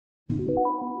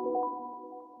All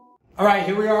right,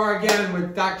 here we are again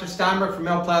with Dr. Steinbrech from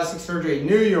Male Plastic Surgery in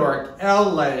New York,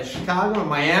 LA, Chicago, and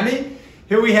Miami.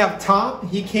 Here we have Tom.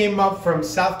 He came up from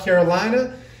South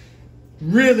Carolina.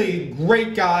 Really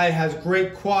great guy, has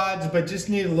great quads, but just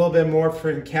needed a little bit more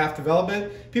for calf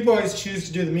development. People always choose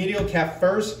to do the medial calf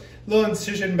first. Little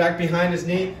incision back behind his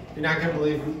knee. You're not going to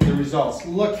believe the results.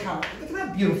 Look at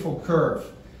that beautiful curve.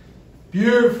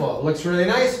 Beautiful. It looks really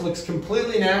nice. Looks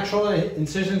completely natural.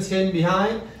 Incisions hidden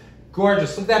behind.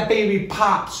 Gorgeous. Look at that baby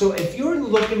pop. So if you're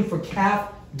looking for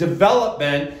calf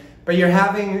development, but you're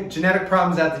having genetic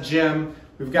problems at the gym,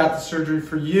 we've got the surgery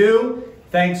for you.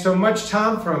 Thanks so much,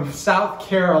 Tom, from South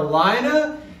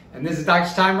Carolina. And this is Dr.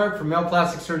 Steinbrech from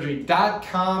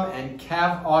MalePlasticSurgery.com and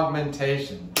Calf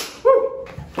Augmentation.